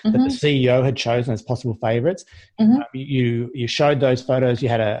photos that the CEO had chosen as possible favourites. You showed those photos. You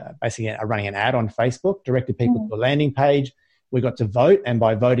had basically running an ad on Facebook, directed people to a landing page. We got to vote, and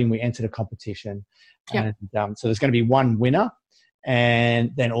by voting, we entered a competition. Yep. And so there's going to be one winner,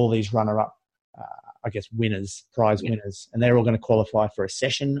 and then all these runner-up, prize winners, and they're all going to qualify for a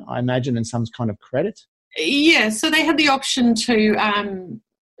session, I imagine, and some kind of credit. Yeah, so they had the option to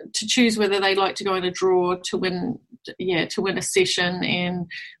choose whether they'd like to go in a draw to win a session, and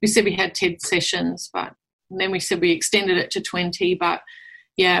we said we had 10 sessions, but then we said we extended it to 20. But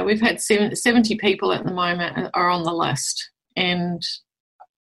we've had 70 people at the moment are on the list, and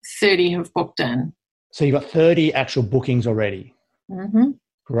 30 have booked in. So you've got 30 actual bookings already. Mm-hmm.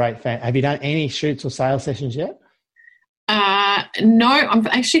 Great. Have you done any shoots or sales sessions yet? No, I'm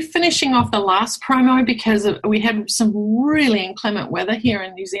actually finishing off the last promo because we had some really inclement weather here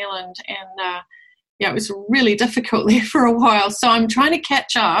in New Zealand, and it was really difficult there for a while. So I'm trying to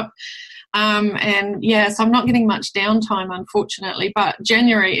catch up, so I'm not getting much downtime, unfortunately. But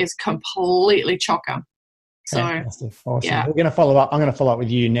January is completely chocker. So, fantastic. Awesome. Yeah. We're going to follow up. I'm going to follow up with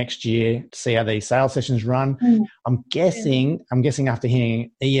you next year to see how these sales sessions run. I'm guessing after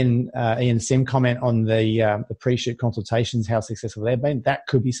hearing Ian Sim comment on the pre-shoot consultations, how successful they've been, that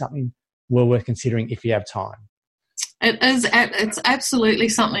could be something well worth considering if you have time. It is. It's absolutely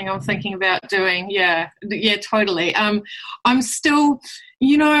something I'm thinking about doing. Yeah, totally. I'm still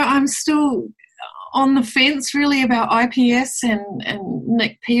on the fence really about IPS and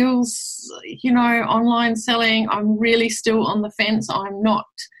Nick Peel's, online selling. I'm really still on the fence. I'm not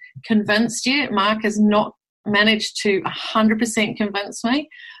convinced yet. Mark has not managed to 100% convince me,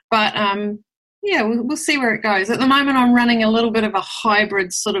 but we'll see where it goes. At the moment, I'm running a little bit of a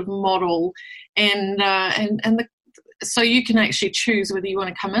hybrid sort of model, so you can actually choose whether you want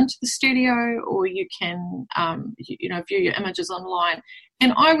to come into the studio or you can, view your images online.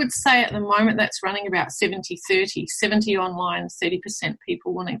 And I would say at the moment that's running about 70-30, 70 online, 30%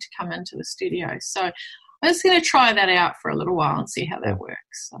 people wanting to come into the studio. So I'm just going to try that out for a little while and see how that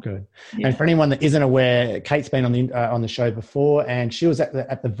works. So, good. Yeah. And for anyone that isn't aware, Kate's been on the show before, and she was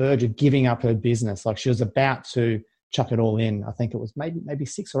at the verge of giving up her business. Like she was about to chuck it all in. I think it was maybe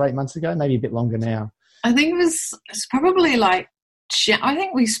 6 or 8 months ago, maybe a bit longer now. I think it's probably I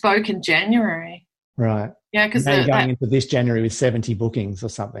think we spoke in January. Right. Yeah, because going into this January with 70 bookings or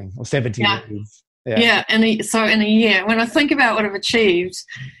something, or 70 leads. Yeah, so in a year, when I think about what I've achieved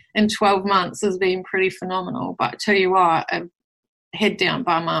in 12 months has been pretty phenomenal. But I tell you what, head down,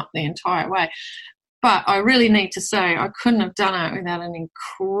 bum up the entire way. But I really need to say I couldn't have done it without an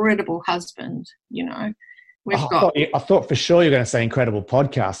incredible husband, I thought for sure you were going to say incredible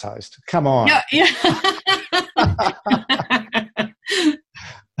podcast host. Come on. Yeah.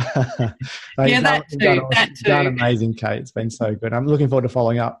 That too. Done amazing, Kate. It's been so good. I'm looking forward to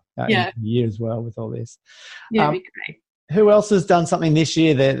following up in the year as well with all this. Yeah, it'd be great. Who else has done something this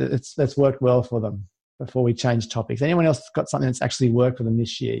year that's worked well for them before we change topics? Anyone else got something that's actually worked for them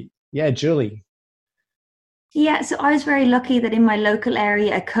this year? Yeah, Julie. Yeah, so I was very lucky that in my local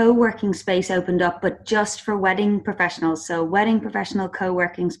area, a co-working space opened up, but just for wedding professionals. So wedding professional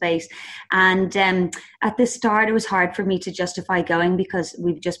co-working space. And at the start, it was hard for me to justify going because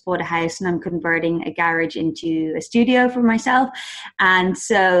we've just bought a house and I'm converting a garage into a studio for myself. And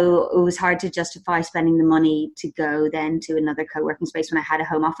so it was hard to justify spending the money to go then to another co-working space when I had a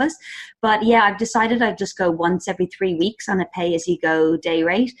home office. But yeah, I've decided I'd just go once every 3 weeks on a pay-as-you-go day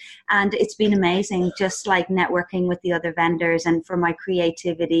rate. And it's been amazing, just like networking with the other vendors and for my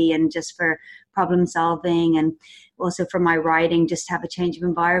creativity and just for problem solving and also for my writing, just to have a change of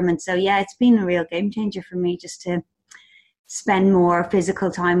environment. So yeah, it's been a real game changer for me just to spend more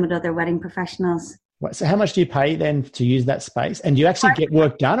physical time with other wedding professionals. Right, so how much do you pay then to use that space? And do you actually get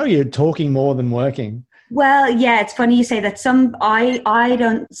work done, or you're talking more than working? Well, yeah, it's funny you say that. I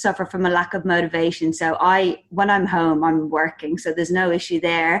don't suffer from a lack of motivation. So when I'm home, I'm working. So there's no issue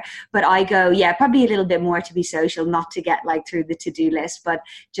there. But I go, yeah, probably a little bit more to be social, not to get like through the to-do list, but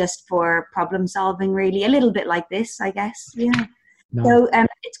just for problem solving, really. A little bit like this, I guess. Yeah. Nice. So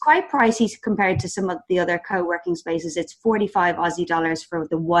it's quite pricey compared to some of the other co-working spaces. It's 45 Aussie dollars for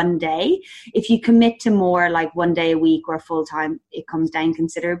the one day. If you commit to more like 1 day a week or full time, it comes down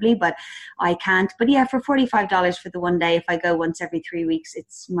considerably, but I can't. But yeah, for $45 for the 1 day, if I go once every 3 weeks,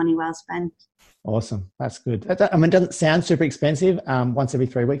 it's money well spent. Awesome. That's good. I mean, it doesn't sound super expensive once every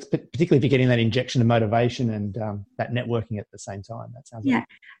 3 weeks, but particularly if you're getting that injection of motivation and that networking at the same time. That sounds yeah.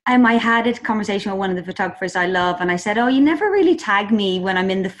 I had a conversation with one of the photographers I love, and I said, oh, you never really tag me when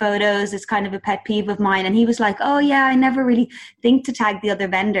I'm in the photos. It's kind of a pet peeve of mine. And he was like, oh, yeah, I never really think to tag the other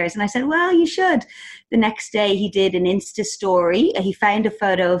vendors. And I said, well, you should. The next day he did an Insta story. He found a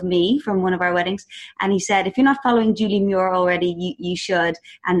photo of me from one of our weddings, and he said, if you're not following Julie Muir already, you should.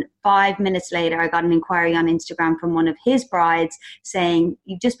 And 5 minutes later, I got an inquiry on Instagram from one of his brides saying,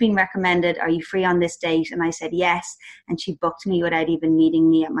 you've just been recommended. Are you free on this date? And I said, yes. And she booked me without even meeting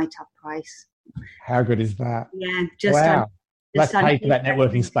me at my top price. How good is that? Yeah. Just wow. Let's pay for that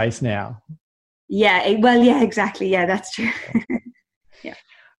networking space now. Yeah. Yeah, exactly. Yeah, that's true. Yeah.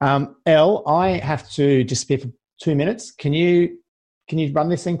 Elle, I have to just speak for 2 minutes. Can you run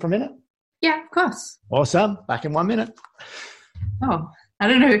this thing for a minute? Yeah, of course. Awesome. Back in 1 minute. Oh, I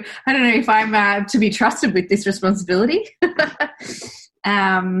don't know if I'm to be trusted with this responsibility.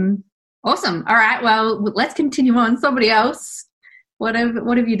 Awesome. All right. Well, let's continue on. Somebody else. What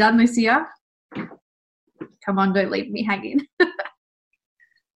have you done this year? Come on, don't leave me hanging.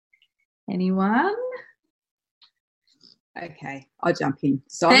 Anyone? Okay, I'll jump in.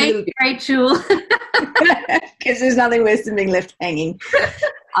 So Thanks, Rachel. Because there's nothing worse than being left hanging.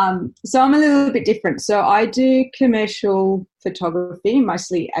 So I'm a little bit different. So I do commercial photography,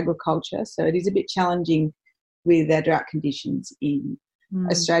 mostly agriculture. So it is a bit challenging with our drought conditions in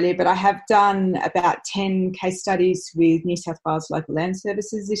Australia. But I have done about 10 case studies with New South Wales Local Land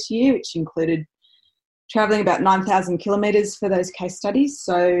Services this year, which included travelling about 9,000 kilometres for those case studies.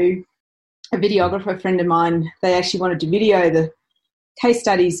 So a videographer friend of mine, they actually wanted to video the case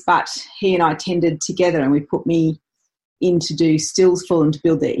studies, but he and I tended together and we put me in to do stills for them to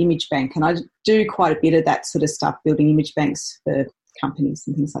build their image bank. And I do quite a bit of that sort of stuff, building image banks for companies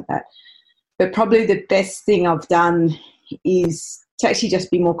and things like that. But probably the best thing I've done is to actually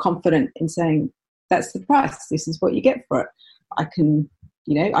just be more confident in saying, that's the price, this is what you get for it. I can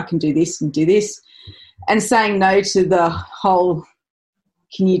do this and do this. And saying no to the whole,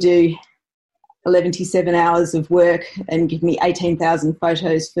 can you do 11-7 hours of work and give me 18,000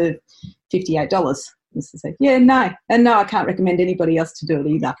 photos for $58? It's like, yeah, no. And no, I can't recommend anybody else to do it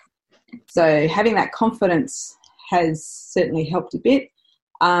either. So having that confidence has certainly helped a bit.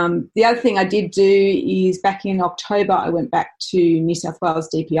 The other thing I did do is back in October, I went back to New South Wales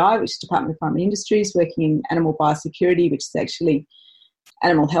DPI, which is Department of Primary Industries, working in animal biosecurity, which is actually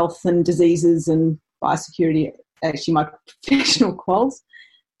animal health and diseases and biosecurity, actually my professional quals.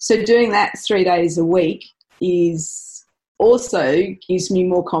 So doing that 3 days a week is also gives me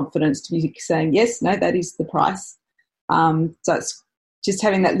more confidence to be saying, yes, no, that is the price. So it's just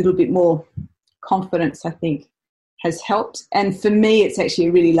having that little bit more confidence, I think, has helped. And for me, it's actually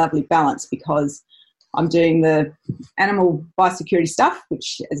a really lovely balance because I'm doing the animal biosecurity stuff,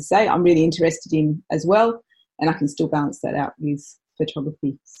 which, as I say, I'm really interested in as well. And I can still balance that out with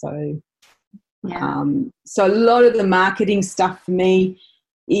photography. So, so a lot of the marketing stuff for me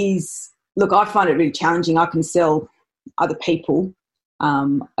is, look, I find it really challenging. I can sell other people.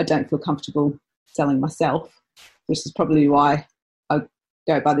 I don't feel comfortable selling myself, which is probably why I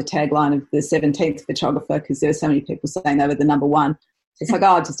go by the tagline of the 17th photographer, because there are so many people saying they were the number one. So it's like, oh,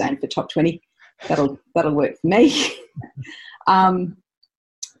 I'll just aim for top 20. That'll work for me.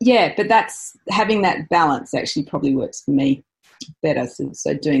 But that's having that balance actually probably works for me better. So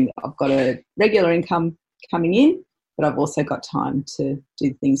I've got a regular income coming in, but I've also got time to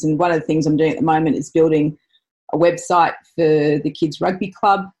do things. And one of the things I'm doing at the moment is building a website for the kids' rugby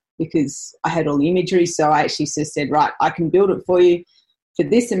club, because I had all the imagery. So I actually just said, right, I can build it for you for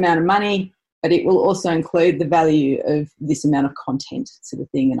this amount of money, but it will also include the value of this amount of content, sort of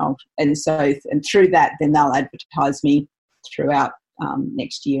thing. And through that, then they'll advertise me throughout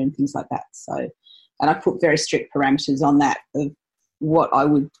next year and things like that. So, and I put very strict parameters on that of what I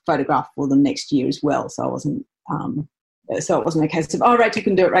would photograph for them next year as well. So I wasn't, so it wasn't a case of, oh, Rachel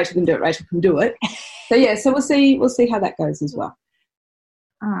can do it, Rachel can do it, Rachel can do it. so we'll see how that goes as well.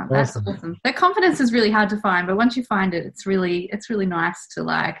 Oh, that's awesome. That confidence is really hard to find, but once you find it, it's really nice to,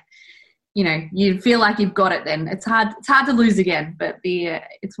 like, you know, you feel like you've got it. Then it's hard to lose again, but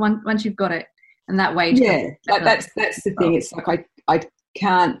it's once you've got it, and that way. Yeah, like that's the thing. It's like I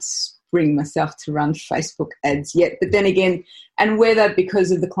can't bring myself to run Facebook ads yet, but then again, and whether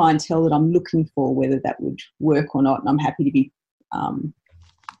because of the clientele that I'm looking for, whether that would work or not, and I'm happy to be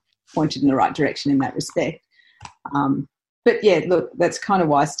pointed in the right direction in that respect. But yeah, look, that's kind of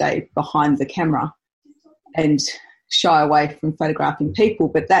why I stay behind the camera and shy away from photographing people.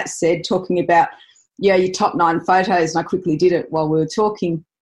 But that said, talking about, your top 9 photos, and I quickly did it while we were talking.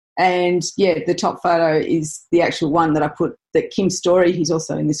 And yeah, the top photo is the actual one that I put, that Kim Story, who's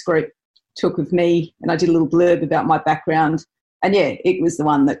also in this group, took of me. And I did a little blurb about my background. And yeah, it was the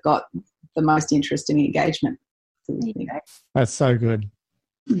one that got the most interest and engagement. That's so good.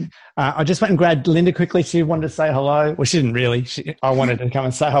 I just went and grabbed Linda quickly. She wanted to say hello. Well, she didn't really. I wanted to come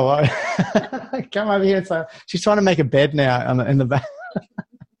and say hello. Come over here. So she's trying to make a bed now in the back.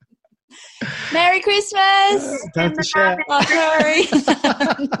 Merry Christmas! Don't be shy. Oh, sorry.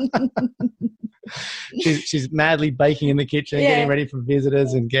 she's madly baking in the kitchen, getting ready for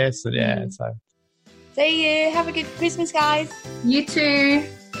visitors and guests. And so. See you. Have a good Christmas, guys. You too.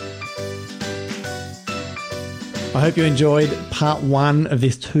 I hope you enjoyed part 1 of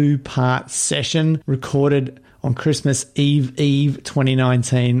this 2-part session recorded on Christmas Eve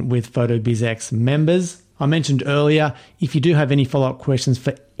 2019 with PhotoBizX members. I mentioned earlier, if you do have any follow-up questions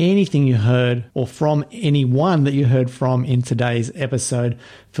for anything you heard or from anyone that you heard from in today's episode,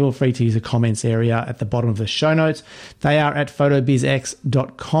 feel free to use the comments area at the bottom of the show notes. They are at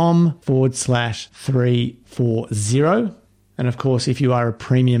photobizx.com/340. And of course, if you are a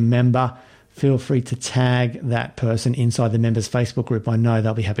premium member, feel free to tag that person inside the members Facebook group. I know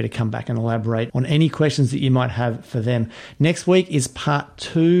they'll be happy to come back and elaborate on any questions that you might have for them. Next week is part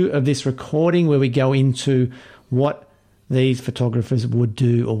 2 of this recording, where we go into what these photographers would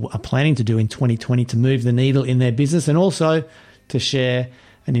do or are planning to do in 2020 to move the needle in their business, and also to share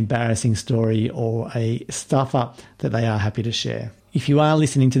an embarrassing story or a stuff up that they are happy to share. If you are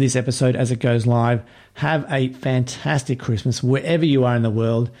listening to this episode as it goes live, have a fantastic Christmas wherever you are in the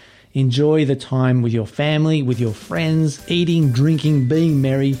world. Enjoy the time with your family, with your friends, eating, drinking, being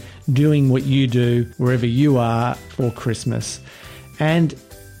merry, doing what you do wherever you are for Christmas. And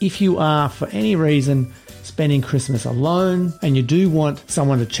if you are, for any reason, spending Christmas alone and you do want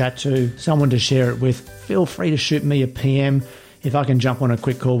someone to chat to, someone to share it with, feel free to shoot me a PM. If I can jump on a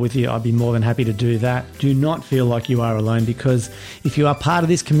quick call with you, I'd be more than happy to do that. Do not feel like you are alone, because if you are part of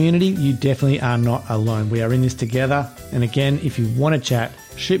this community, you definitely are not alone. We are in this together. And again, if you want to chat,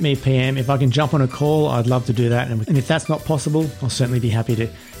 shoot me a PM. If I can jump on a call, I'd love to do that. And if that's not possible, I'll certainly be happy to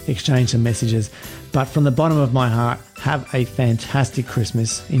exchange some messages. But from the bottom of my heart, have a fantastic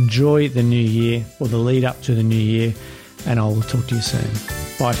Christmas. Enjoy the new year, or the lead up to the new year. And I will talk to you soon.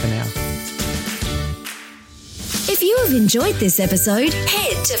 Bye for now. If you have enjoyed this episode,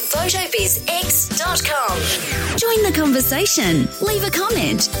 head to photobizx.com. Join the conversation, leave a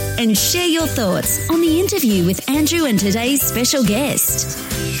comment, and share your thoughts on the interview with Andrew and today's special guest.